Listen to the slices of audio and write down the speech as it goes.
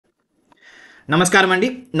నమస్కారం అండి,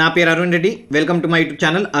 నా పేరు Arun Reddy. Welcome to my YouTube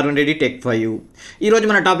channel Arun Reddy tech for you. ఈరోజు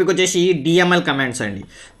మన టాపిక్ వచ్చేసి డిఎంఎల్ కమాండ్స్ అండి.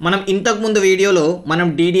 మనం ఇంతకుముందు వీడియోలో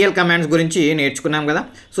మనం డిడిఎల్ కమాండ్స్ గురించి నేర్చుకున్నాం కదా.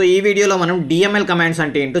 సో ఈ వీడియోలో మనం డిఎంఎల్ కమాండ్స్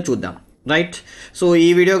అంటే ఏంటో చూద్దాం, రైట్? సో ఈ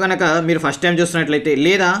వీడియో కనుక మీరు ఫస్ట్ టైం చూస్తున్నట్లయితే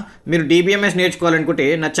లేదా మీరు DBMS నేర్చుకోవాలనుకుంటే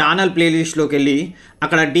నా ఛానల్ ప్లేలిస్ట్లోకి వెళ్ళి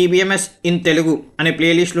అక్కడ DBMS ఇన్ తెలుగు అనే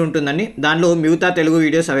ప్లేలిస్ట్లో ఉంటుందండి. దానిలో మిగతా తెలుగు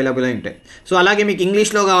వీడియోస్ అవైలబుల్ అయి ఉంటాయి. సో అలాగే మీకు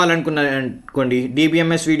ఇంగ్లీష్లో కావాలనుకోండి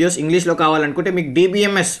DBMS వీడియోస్ ఇంగ్లీష్లో కావాలనుకుంటే మీకు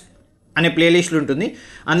DBMS అనే ప్లేలిస్ట్లో ఉంటుంది.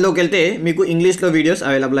 అందులోకి వెళ్తే మీకు ఇంగ్లీష్లో వీడియోస్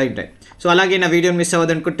అవైలబుల్ అయి ఉంటాయి. సో అలాగే నా వీడియోని మిస్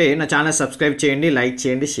అవ్వదనుకుంటే నా ఛానల్ సబ్స్క్రైబ్ చేయండి, లైక్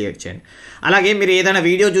చేయండి, షేర్ చేయండి. అలాగే మీరు ఏదైనా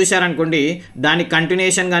వీడియో చూశారనుకోండి, దాని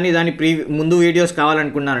కంటిన్యూషన్ కానీ దాని ముందు వీడియోస్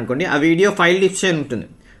కావాలనుకున్నారనుకోండి, ఆ వీడియో ఫైల్ డిస్క్రిప్షన్ ఉంటుంది.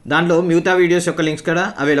 దాంట్లో మిగతా వీడియోస్ యొక్క లింక్స్ కూడా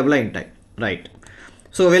అవైలబుల్ అయి ఉంటాయి, రైట్?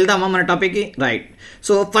 సో వెళ్దామా మన టాపిక్కి, రైట్?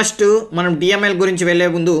 సో ఫస్ట్ మనం డిఎంఎల్ గురించి వెళ్ళే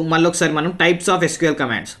ముందు మళ్ళీ ఒకసారి మనం types of SQL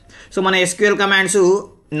commands. So మన SQL కమాండ్స్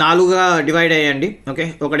 4గా డివైడ్ అయ్యండి, ఓకే?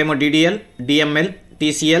 ఒకటేమో DDL, DML,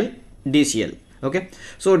 TCL, DCL, okay?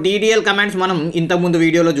 So DDL commands మనం ఇంతకుముందు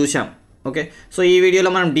వీడియోలో చూసాం, ఓకే? సో ఈ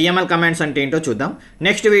వీడియోలో మనం DML కమాండ్స్ అంటే ఏంటో చూద్దాం.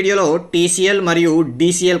 నెక్స్ట్ వీడియోలో TCL మరియు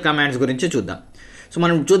DCL కమాండ్స్ గురించి చూద్దాం. సో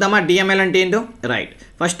మనం చూద్దామా DML అంటే ఏంటో, రైట్?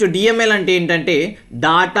 ఫస్ట్ DML అంటే ఏంటంటే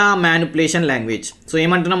డాటా మ్యానిపులేషన్ లాంగ్వేజ్. సో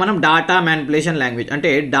ఏమంటున్నాం మనం, డాటా మ్యానిపులేషన్ లాంగ్వేజ్ అంటే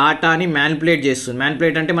డాటాని మ్యానిపులేట్ చేస్తుంది.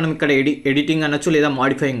 మ్యానిపులేట్ అంటే మనం ఇక్కడ ఎడిటింగ్ అనొచ్చు లేదా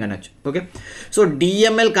మాడిఫైయింగ్ అనొచ్చు, okay? So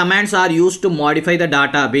DML commands are use to modify the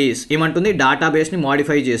data base. ఏమంటుంది, డాటా బేస్ని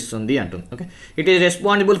మాడిఫై చేస్తుంది అంటుంది, okay? It is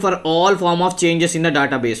responsible for all form of changes in the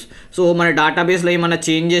data base. So మన డాటా బేస్లో ఏమైనా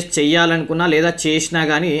చేంజెస్ చేయాలనుకున్నా లేదా చేసినా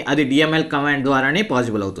కానీ అది DML కమాండ్ ద్వారానే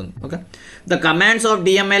పాసిబుల్ అవుతుంది, okay? The commands of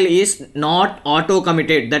DML is not auto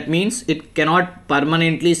committed. That means it cannot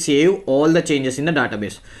permanently save all the changes in the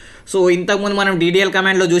database. So ఇంతకుముందు మనం DDL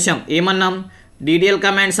కమాండ్లో చూసాం, ఏమన్నాం, DDL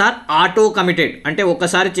commands are auto committed. అంటే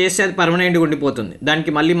ఒక్కసారి చేస్తే అది పర్మనెంట్గా ఉండిపోతుంది,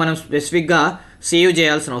 దానికి మళ్ళీ మనం స్పెసిఫిక్గా సేవ్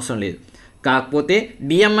చేయాల్సిన అవసరం లేదు. కాకపోతే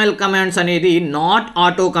DML కమాండ్స్ అనేది నాట్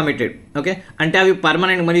ఆటో కమిటెడ్, ఓకే? అంటే అవి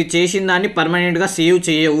పర్మనెంట్, మరి చేసిన దాన్ని పర్మనెంట్గా సేవ్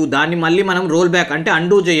చేయవు, దాన్ని మళ్ళీ మనం రోల్ బ్యాక్ అంటే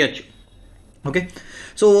అండూ చేయొచ్చు, ఓకే?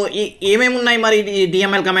 సో ఏమేమి ఉన్నాయి మరి ఈ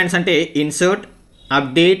DML కమాండ్స్ అంటే insert,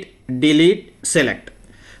 update, delete, select.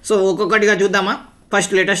 So ఒక్కొక్కటిగా చూద్దామా.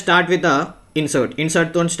 First let us start with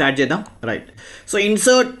ఇన్సర్ట్తో start చేద్దాం, right? So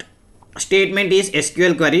insert statement is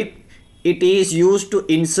SQL query. It is use to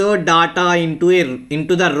insert data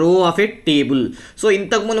into the రో ఆఫ్ ఎ టేబుల్. సో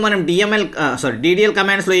ఇంతకుముందు మనం DDL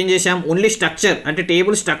కమాండ్స్లో ఏం చేసాం, only structure అంటే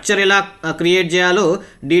table structure ఎలా క్రియేట్ చేయాలో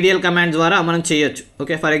DDL command ద్వారా మనం చేయొచ్చు,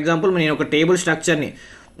 ఓకే? ఫర్ ఎగ్జాంపుల్ నేను ఒక టేబుల్ స్ట్రక్చర్ని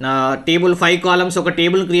టేబుల్ 5 కాలమ్స్ ఒక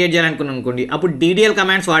టేబుల్ క్రియేట్ చేయాలనుకున్నాను అనుకోండి, అప్పుడు DDL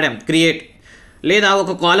కమాండ్స్ వాడాం, క్రియేట్. లేదా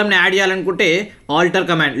ఒక కాలమ్ని యాడ్ చేయాలనుకుంటే ఆల్టర్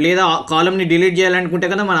కమాండ్, లేదా కాలమ్ని డిలీట్ చేయాలనుకుంటే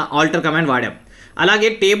కదా మనం ఆల్టర్ కమాండ్ వాడాం. అలాగే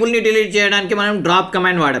టేబుల్ని డిలీట్ చేయడానికి మనం డ్రాప్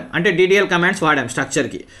కమాండ్ వాడాం, అంటే DDL కమాండ్స్ వాడాం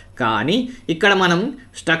స్ట్రక్చర్కి. కానీ ఇక్కడ మనం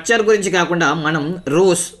స్ట్రక్చర్ గురించి కాకుండా మనం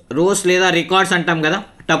రోస్ లేదా రికార్డ్స్ అంటాం కదా,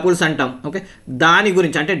 టపుల్స్ అంటాం, ఓకే? దాని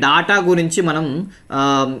గురించి అంటే డాటా గురించి మనం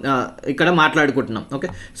ఇక్కడ మాట్లాడుకుంటున్నాం, ఓకే?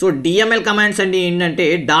 సో DML కమాండ్స్ అంటే ఏంటంటే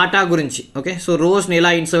డాటా గురించి, ఓకే? సో రోస్ని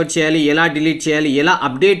ఎలా ఇన్సర్ట్ చేయాలి, ఎలా డిలీట్ చేయాలి, ఎలా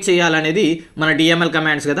అప్డేట్ చేయాలనేది మన DML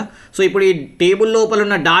కమాండ్స్ కదా. సో ఇప్పుడు ఈ టేబుల్ లోపల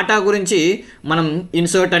ఉన్న డాటా గురించి మనం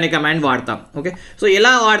ఇన్సర్ట్ అనే కమాండ్ వాడతాం, ఓకే? సో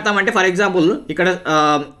ఎలా వాడతాం అంటే ఫర్ ఎగ్జాంపుల్ ఇక్కడ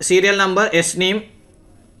serial number, yes name,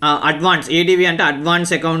 advance, ADV అంటే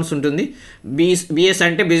అడ్వాన్స్ అకౌంట్స్ ఉంటుంది, BS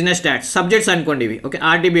అంటే బిజినెస్ స్టాట్స్, సబ్జెక్ట్స్ అనుకోండి ఇవి, ఓకే?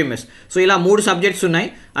 RDBMS. సో ఇలా 3 సబ్జెక్ట్స్ ఉన్నాయి.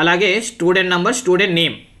 అలాగే student number, student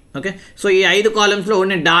name, okay? So ఈ 5 కాలమ్స్లో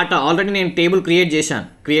నేను డాటా ఆల్రెడీ నేను టేబుల్ క్రియేట్ చేశాను,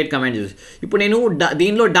 క్రియేట్ కమాండ్ చేసి. ఇప్పుడు నేను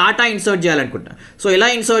దీనిలో డాటా ఇన్సర్ట్ చేయాలనుకుంటాను. సో ఎలా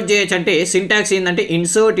ఇన్సర్ట్ చేయొచ్చు అంటే సింటాక్స్ ఏంటంటే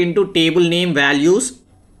insert into table name values,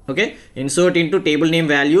 okay? Insert into table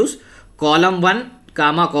name values, column 1,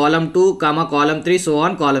 column 2, column 3, so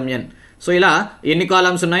on column n. So ఇలా ఎన్ని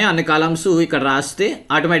కాలమ్స్ ఉన్నాయో అన్ని కాలమ్స్ ఇక్కడ రాస్తే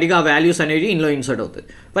ఆటోమేటిక్గా ఆ వాల్యూస్ అనేవి ఇందులో ఇన్సర్ట్ అవుతుంది.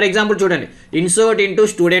 ఫర్ ఎగ్జాంపుల్ చూడండి, ఇన్సర్ట్ ఇంటూ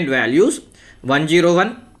స్టూడెంట్ వాల్యూస్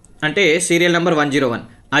 101 అంటే సీరియల్ నెంబర్ 101,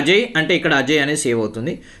 అజయ్ అంటే ఇక్కడ అజయ్ అనేది సేవ్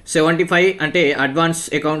అవుతుంది, 75 అంటే అడ్వాన్స్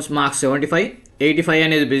అకౌంట్స్ మార్క్స్ 75, 85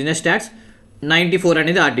 అనేది బిజినెస్ స్టాట్స్, 94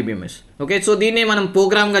 అనేది RDBMS, ఓకే? సో దీన్ని మనం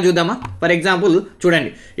ప్రోగ్రామ్గా చూద్దామా. ఫర్ ఎగ్జాంపుల్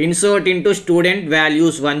చూడండి, insert into student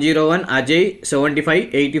values 101, Ajay 75,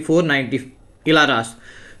 84, 90 ఇలా రాసు.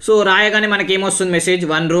 సో రాయగానే మనకి ఏమొస్తుంది మెసేజ్,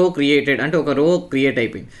 1 రో క్రియేటెడ్ అంటే ఒక రో క్రియేట్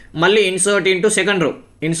అయిపోయింది. మళ్ళీ insert into second row,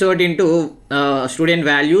 insert into student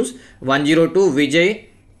values 102, Vijay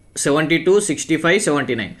 72, 65,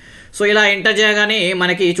 79. So ఇలా ఎంటర్ చేయగానే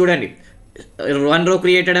మనకి చూడండి 1 రో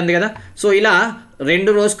క్రియేటెడ్ అంది కదా. సో ఇలా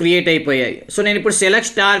 2 రోస్ క్రియేట్ అయిపోయాయి. సో నేను ఇప్పుడు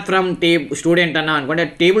సెలెక్ట్ స్టార్ ఫ్రమ్ స్టూడెంట్ అన్నా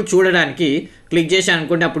అనుకోండి, టేబుల్ చూడడానికి క్లిక్ చేశాను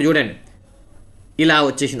అనుకోండి, అప్పుడు చూడండి ఇలా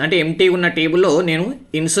వచ్చేసింది. అంటే ఎంటీ ఉన్న టేబుల్లో నేను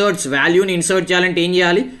వాల్యూని ఇన్సర్ట్ చేయాలంటే ఏం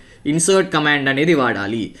చేయాలి, ఇన్సర్ట్ కమాండ్ అనేది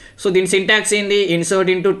వాడాలి. సో దీని సింటాక్స్ ఏంది,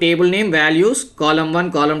 insert into table name values column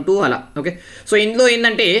 1 column 2 అలా. ఓకే, సో ఇందులో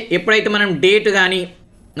ఏంటంటే ఎప్పుడైతే మనం డేట్ కానీ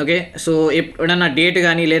ఓకే, సో ఎప్పుడన్నా డేట్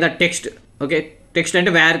కానీ లేదా టెక్స్ట్, ఓకే టెక్స్ట్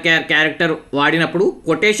అంటే క్యారెక్టర్ వాడినప్పుడు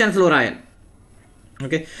కొటేషన్స్లో రాయాలి.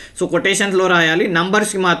 ఓకే, సో కొటేషన్స్లో రాయాలి.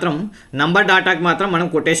 నంబర్స్కి మాత్రం నంబర్ డాటాకి మాత్రం మనం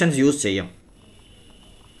కొటేషన్స్ యూజ్ చేయం.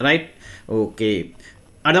 రైట్, ఓకే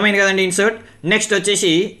అర్థమైంది కదండి ఇన్సర్ట్. నెక్స్ట్ వచ్చేసి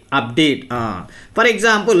అప్డేట్. ఫర్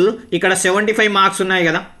ఎగ్జాంపుల్ ఇక్కడ 75 మార్క్స్ ఉన్నాయి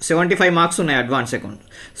కదా, 75 మార్క్స్ ఉన్నాయి అడ్వాన్స్ అకౌంట్.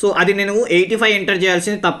 సో అది నేను 85 ఎంటర్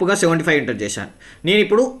చేయాల్సింది తప్పుగా 75 ఎంటర్ చేశాను. నేను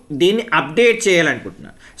ఇప్పుడు దీన్ని అప్డేట్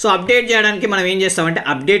చేయాలనుకుంటున్నాను. సో అప్డేట్ చేయడానికి మనం ఏం చేస్తామంటే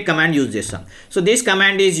అప్డేట్ కమాండ్ యూజ్ చేస్తాం. So this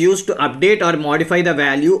command is use to update are modify the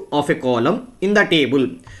value of a column in the table.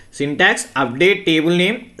 Syntax update table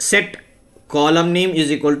name set column name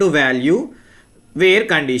is equal to value where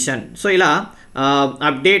condition. So ఇలా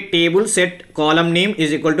update table set column name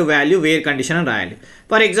is equal to value where condition అని రాయాలి.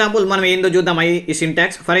 For example మనం ఏందో చూద్దాం ఈ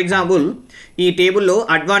syntax. For example ఈ టేబుల్లో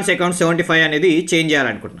advance account 75 అనేది చేంజ్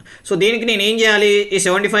చేయాలనుకుంటున్నాను. సో దీనికి నేను ఏం చేయాలి, ఈ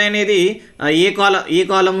 75 అనేది ఏ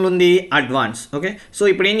కాలంలో ఉంది, అడ్వాన్స్. ఓకే, సో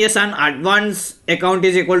ఇప్పుడు ఏం చేస్తాను, advance account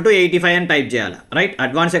is equal to 85 అని టైప్ చేయాలి. Right,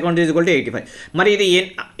 advance account is equal to 85. మరి ఇది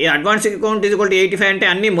advance account is equal to 85 అంటే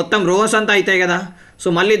అన్ని మొత్తం రోస్ అంతా అవుతాయి కదా. సో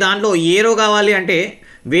మళ్ళీ దాంట్లో ఏ రో కావాలి అంటే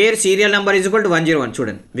wear serial number is equal to 101.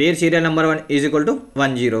 చూడండి, wear serial number 1 is equal to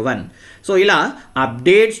 101. So ఇలా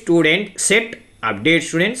update student set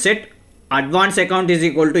advance account is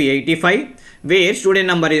equal to 85 wear student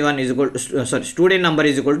number 1 is equal student number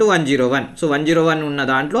is equal to 101. So 101 ఉన్న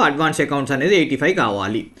దాంట్లో advance accounts అనేది 85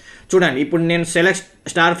 కావాలి. చూడండి, ఇప్పుడు నేను select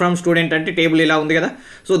star from student అంటే table ఇలా ఉంది కదా.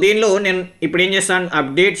 సో దీనిలో నేను ఇప్పుడు ఏం చేస్తాను,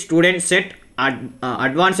 update student set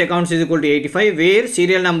advance accounts is equal to 85 wear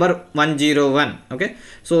serial number 101. Okay,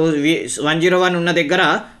 so 101 ఉన్న దగ్గర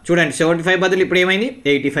చూడండి 75 బదులు ఇప్పుడు ఏమైంది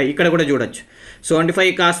 85. ఇక్కడ కూడా చూడొచ్చు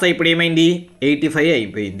 75 కాస్త ఇప్పుడు ఏమైంది 85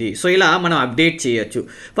 అయిపోయింది. సో ఇలా మనం అప్డేట్ చేయొచ్చు.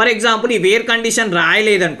 ఫర్ ఎగ్జాంపుల్ ఈ వేర్ కండిషన్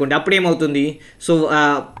రాయలేదు అనుకోండి, అప్పుడు ఏమవుతుంది, సో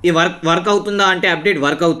ఈ వర్క్ అవుతుందా అంటే అప్డేట్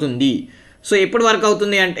వర్క్ అవుతుంది. సో ఎప్పుడు వర్క్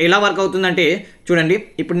అవుతుంది అంటే ఎలా వర్క్ అవుతుందంటే చూడండి,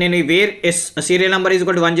 ఇప్పుడు నేను ఈ wear serial number is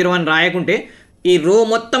equal to 101 రాయకుంటే ఈ రో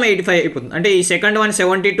మొత్తం 85 అయిపోతుంది. అంటే ఈ సెకండ్ వన్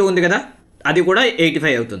 72 ఉంది కదా, అది కూడా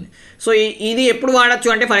 85 అవుతుంది. సో ఇది ఎప్పుడు వాడచ్చు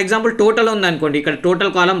అంటే ఫర్ ఎగ్జాంపుల్ టోటల్ ఉందనుకోండి, ఇక్కడ టోటల్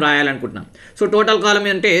కాలం రాయాలనుకుంటున్నాం. సో టోటల్ కాలం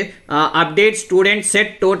అంటే update student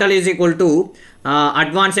set total is equal to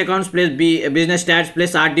advance accounts plus business stats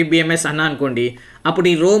plus Dbms అన్నా అనుకోండి, అప్పుడు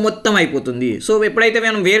ఈ రో మొత్తం అయిపోతుంది. సో ఎప్పుడైతే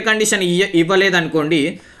మనం వేర్ కండిషన్ ఇవ్వలేదనుకోండి,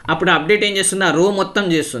 అప్పుడు అప్డేట్ ఏం చేస్తుంది, ఆ రో మొత్తం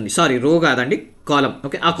చేస్తుంది. సారీ, రో కాదండి, కాలం.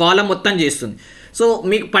 ఓకే, ఆ కాలం మొత్తం చేస్తుంది. సో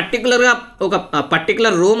మీకు పర్టికులర్గా ఒక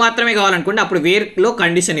పర్టికులర్ రో మాత్రమే కావాలనుకోండి, అప్పుడు వేర్లో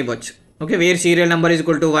కండిషన్ ఇవ్వచ్చు. Okay, wear serial number is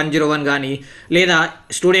equal to 101 కానీ లేదా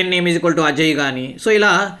student name is equal to Ajay కానీ, సో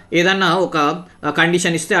ఇలా ఏదన్నా ఒక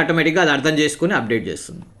కండిషన్ ఇస్తే ఆటోమేటిక్గా అది అర్థం చేసుకుని అప్డేట్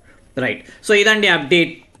చేస్తుంది. రైట్, సో ఇదండి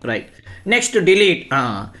update. Right, next delete.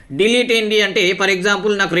 Delete ఏంటి అంటే ఫర్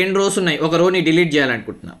ఎగ్జాంపుల్ నాకు 2 రోస్ ఉన్నాయి, ఒక రోని డిలీట్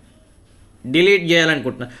చేయాలనుకుంటున్నా.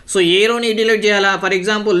 సో ఏ రోని డిలీట్ చేయాలా, ఫర్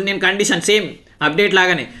ఎగ్జాంపుల్ నేను కండిషన్ సేమ్ అప్డేట్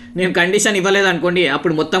లాగానే నేను కండిషన్ ఇవ్వలేదు అనుకోండి,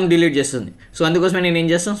 అప్పుడు మొత్తం డిలీట్ చేస్తుంది. సో అందుకోసమే నేను ఏం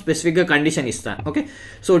చేస్తాను, స్పెసిఫిక్గా కండిషన్ ఇస్తాను. Okay,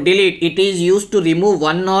 so delete it is use to remove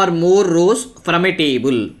 1 or more rows from A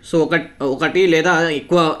table. So ఒకటి లేదా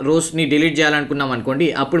ఎక్కువ రోస్ని డిలీట్ చేయాలనుకున్నాం అనుకోండి,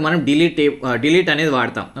 అప్పుడు మనం డిలీట్ అనేది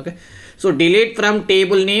వాడతాం. Okay, so delete from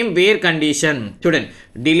table name where condition. చూడండి,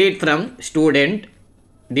 delete from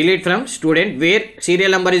student wear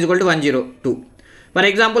serial number is equal to 102. For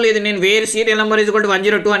example ఇది నేను wear serial number is equal to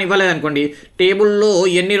 102 అని ఇవ్వలేదు అనుకోండి, టేబుల్లో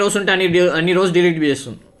ఎన్ని రోస్ ఉంటే అన్ని రోస్ డిలీట్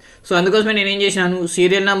చేస్తుంది. సో అందుకోసమే నేను ఏం చేసినాను,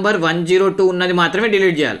 సీరియల్ నెంబర్ 102 ఉన్నది మాత్రమే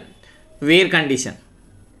డిలీట్ చేయాలి, వేర్ కండిషన్.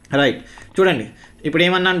 రైట్, చూడండి ఇప్పుడు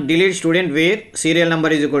ఏమన్నాను, delete student wear serial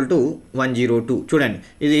number is equal to 102. చూడండి,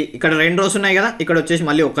 ఇది ఇక్కడ 2 రోస్ ఉన్నాయి కదా, ఇక్కడ వచ్చేసి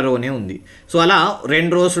మళ్ళీ ఒక రోనే ఉంది. సో అలా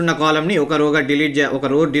 2 రోస్ ఉన్న కాలంని ఒక రో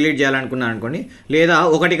డిలీట్ చేయాలనుకున్నాను అనుకోండి, లేదా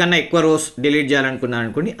ఒకటి కన్నా ఎక్కువ రోస్ డిలీట్ చేయాలనుకున్నాను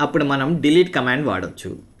అనుకోండి, అప్పుడు మనం డిలీట్ కమాండ్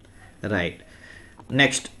వాడవచ్చు. Right,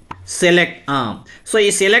 next select. సో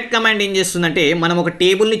ఈ సెలెక్ట్ కమాండ్ ఏం చేస్తుందంటే మనం ఒక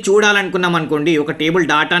టేబుల్ని చూడాలనుకున్నాం అనుకోండి, ఒక టేబుల్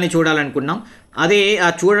డాటాని చూడాలనుకున్నాం, అదే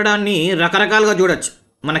ఆ చూడడాన్ని రకరకాలుగా చూడొచ్చు,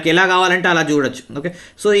 మనకి ఎలా కావాలంటే అలా చూడొచ్చు. ఓకే,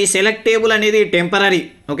 సో ఈ సెలెక్ట్ టేబుల్ అనేది టెంపరీ.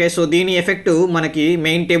 ఓకే, సో దీని ఎఫెక్ట్ మనకి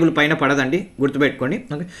మెయిన్ టేబుల్ పైన పడదండి, గుర్తుపెట్టుకోండి.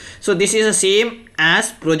 Okay, so this is the same as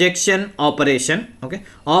projection operation. Okay,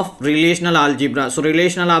 of relational algebra. So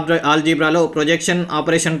relational ఆల్జీబ్రాలో projection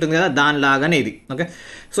operation ఉంటుంది కదా, దానిలాగానే ఇది. Okay,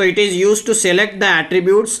 so it is use to select the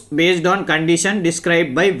attributes based on condition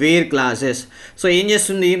describe by wear classes. So ఏం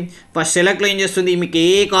చేస్తుంది, first సెలెక్ట్లో ఏం చేస్తుంది, మీకు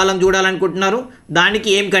ఏ కాలం చూడాలనుకుంటున్నారు, దానికి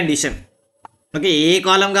ఏం కండిషన్, ఓకే, ఏ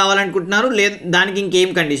కాలం కావాలనుకుంటున్నారు లేదు దానికి ఇంకేం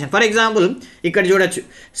కండిషన్. ఫర్ ఎగ్జాంపుల్ ఇక్కడ చూడొచ్చు,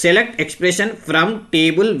 select expression from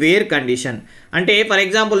table where condition. అంటే ఫర్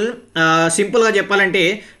ఎగ్జాంపుల్ సింపుల్గా చెప్పాలంటే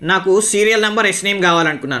నాకు సీరియల్ నెంబర్ ఎస్ నేమ్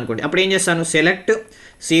కావాలనుకున్నాను అనుకోండి, అప్పుడు ఏం చేస్తాను, select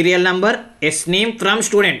serial number yes name from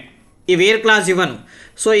student, ఈ వేర్ క్లాస్ ఇవ్వను.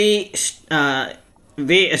 సో ఈ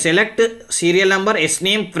select serial number yes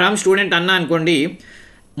name from student అన్నా అనుకోండి,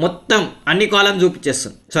 మొత్తం అన్ని కాలం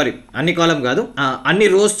చూపించేస్తుంది, సారీ అన్ని కాలం కాదు, అన్ని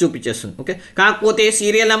రోస్ చూపించేస్తుంది. ఓకే, కాకపోతే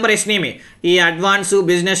సీరియల్ నెంబర్ ఎస్ నేమే ఈ అడ్వాన్స్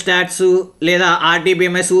బిజినెస్ స్టాట్స్ లేదా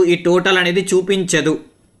ఆర్టీబీఎంఎస్ ఈ టోటల్ అనేది చూపించదు,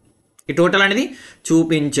 ఈ టోటల్ అనేది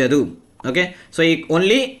చూపించదు. ఓకే, సో ఈ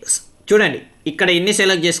ఓన్లీ చూడండి ఇక్కడ ఎన్ని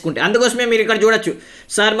సెలెక్ట్ చేసుకుంటే, అందుకోసమే మీరు ఇక్కడ చూడొచ్చు,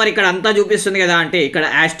 సార్ మరి ఇక్కడ అంతా చూపిస్తుంది కదా అంటే ఇక్కడ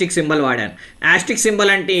యాస్టిక్ సింబల్ వాడాను. యాస్టిక్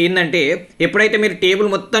సింబల్ అంటే ఏంటంటే ఎప్పుడైతే మీరు టేబుల్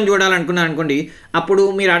మొత్తం చూడాలనుకున్నారు అనుకోండి, అప్పుడు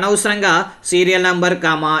మీరు అనవసరంగా serial number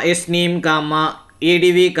comma yes name comma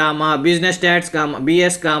ఏడివి comma business stats comma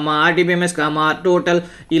BS comma ఆర్టీబీఎంఎస్ comma total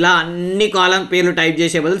ఇలా అన్ని కాలం పేర్లు టైప్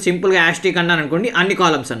చేసే బదులు సింపుల్గా యాస్టిక్ అన్నాను అనుకోండి, అన్ని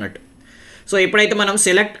కాలమ్స్ అన్నట్టు. సో ఎప్పుడైతే మనం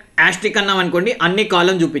సెలెక్ట్ యాస్టిక్ అన్నాం అనుకోండి, అన్ని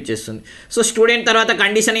కాలం చూపించేస్తుంది. సో స్టూడెంట్ తర్వాత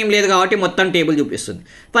కండిషన్ ఏం లేదు కాబట్టి మొత్తం టేబుల్ చూపిస్తుంది.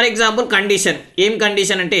 ఫర్ ఎగ్జాంపుల్ కండిషన్, ఏం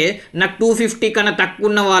కండిషన్ అంటే నాకు 250 కన్నా తక్కువ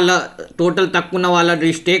ఉన్న వాళ్ళ టోటల్ తక్కువ ఉన్న వాళ్ళ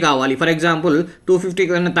లిస్టే కావాలి. ఫర్ ఎగ్జాంపుల్ 250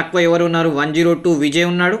 కన్నా తక్కువ ఎవరు ఉన్నారు, 102 విజయ్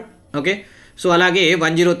ఉన్నాడు. ఓకే, సో అలాగే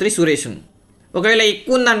 103 సురేష్. ఒకవేళ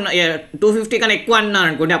ఎక్కువ ఉందన్న 250 కన్నా ఎక్కువ అన్నాను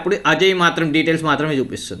అనుకోండి, అప్పుడు అజయ్ మాత్రం డీటెయిల్స్ మాత్రమే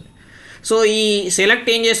చూపిస్తుంది. సో ఈ సెలెక్ట్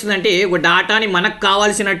ఏం చేస్తుందంటే ఒక డాటాని మనకు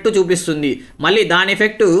కావాల్సినట్టు చూపిస్తుంది, మళ్ళీ దాని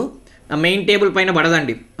ఎఫెక్ట్ మెయిన్ టేబుల్ పైన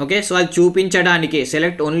పడదండి. ఓకే, సో అది చూపించడానికి,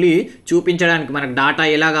 సెలెక్ట్ ఓన్లీ చూపించడానికి, మనకు డాటా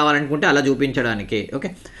ఎలా కావాలనుకుంటే అలా చూపించడానికి.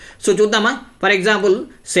 ఓకే, సో చూద్దామా. ఫర్ ఎగ్జాంపుల్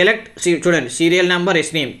సెలెక్ట్ చూడండి సీరియల్ నెంబర్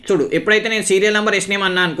ఎస్ నేమ్, చూడు ఎప్పుడైతే నేను సీరియల్ నెంబర్ ఎస్ నేమ్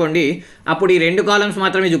అన్నా అనుకోండి, అప్పుడు ఈ 2 కాలమ్స్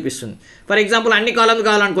మాత్రమే చూపిస్తుంది. ఫర్ ఎగ్జాంపుల్ అన్ని కాలమ్స్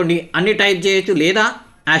కావాలనుకోండి, అన్ని టైప్ చేయొచ్చు లేదా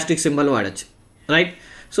యాస్టిక్ సింబల్ వాడచ్చు. రైట్,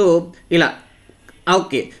 సో ఇలా.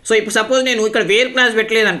 ఓకే, సో ఇప్పుడు సపోజ్ నేను ఇక్కడ వేర్ క్లాస్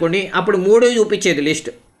పెట్టలేదు అనుకోండి, అప్పుడు 3 చూపించేది లిస్ట్,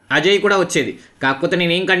 అజయ్ కూడా వచ్చేది. కాకపోతే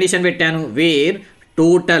నేను ఏం కండిషన్ పెట్టాను, వేర్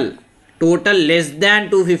టోటల్ లెస్ దాన్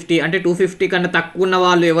 250, అంటే 250 కన్నా తక్కువ ఉన్న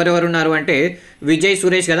వాళ్ళు ఎవరెవరు ఉన్నారు అంటే విజయ్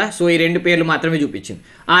సురేష్ కదా. సో ఈ 2 పేర్లు మాత్రమే చూపించింది.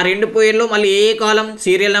 ఆ 2 పేర్లు మళ్ళీ ఏ కాలం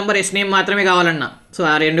సీరియల్ నెంబర్ ఎస్ నేమ్ మాత్రమే కావాలన్నా, సో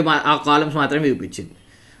ఆ కాలమ్స్ మాత్రమే చూపించింది.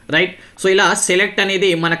 రైట్, సో ఇలా సెలెక్ట్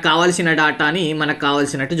అనేది మనకు కావాల్సిన డాటాని మనకు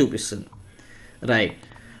కావాల్సినట్టు చూపిస్తుంది. రైట్,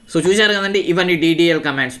 సో చూశారు కదండి, ఇవన్నీ DDL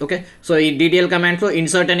కమాండ్స్. ఓకే, సో ఈ DDL కమాండ్స్లో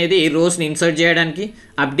ఇన్సర్ట్ అనేది రోస్ని ఇన్సర్ట్ చేయడానికి,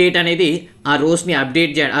 అప్డేట్ అనేది ఆ రోస్ని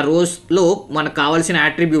అప్డేట్ చేయడం, ఆ రోస్లో మనకు కావాల్సిన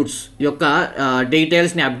అట్రిబ్యూట్స్ యొక్క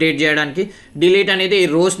డీటెయిల్స్ని అప్డేట్ చేయడానికి, డిలీట్ అనేది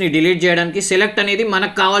రోస్ని డిలీట్ చేయడానికి, సెలెక్ట్ అనేది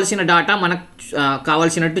మనకు కావాల్సిన డాటా మనకు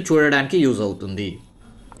కావాల్సినట్టు చూడడానికి యూజ్ అవుతుంది.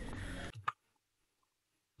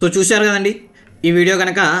 సో చూశారు కదండి, ఈ వీడియో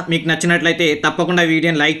కనుక మీకు నచ్చినట్లయితే తప్పకుండా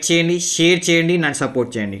వీడియోని లైక్ చేయండి, షేర్ చేయండి, నన్ను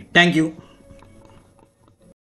సపోర్ట్ చేయండి. Thank you.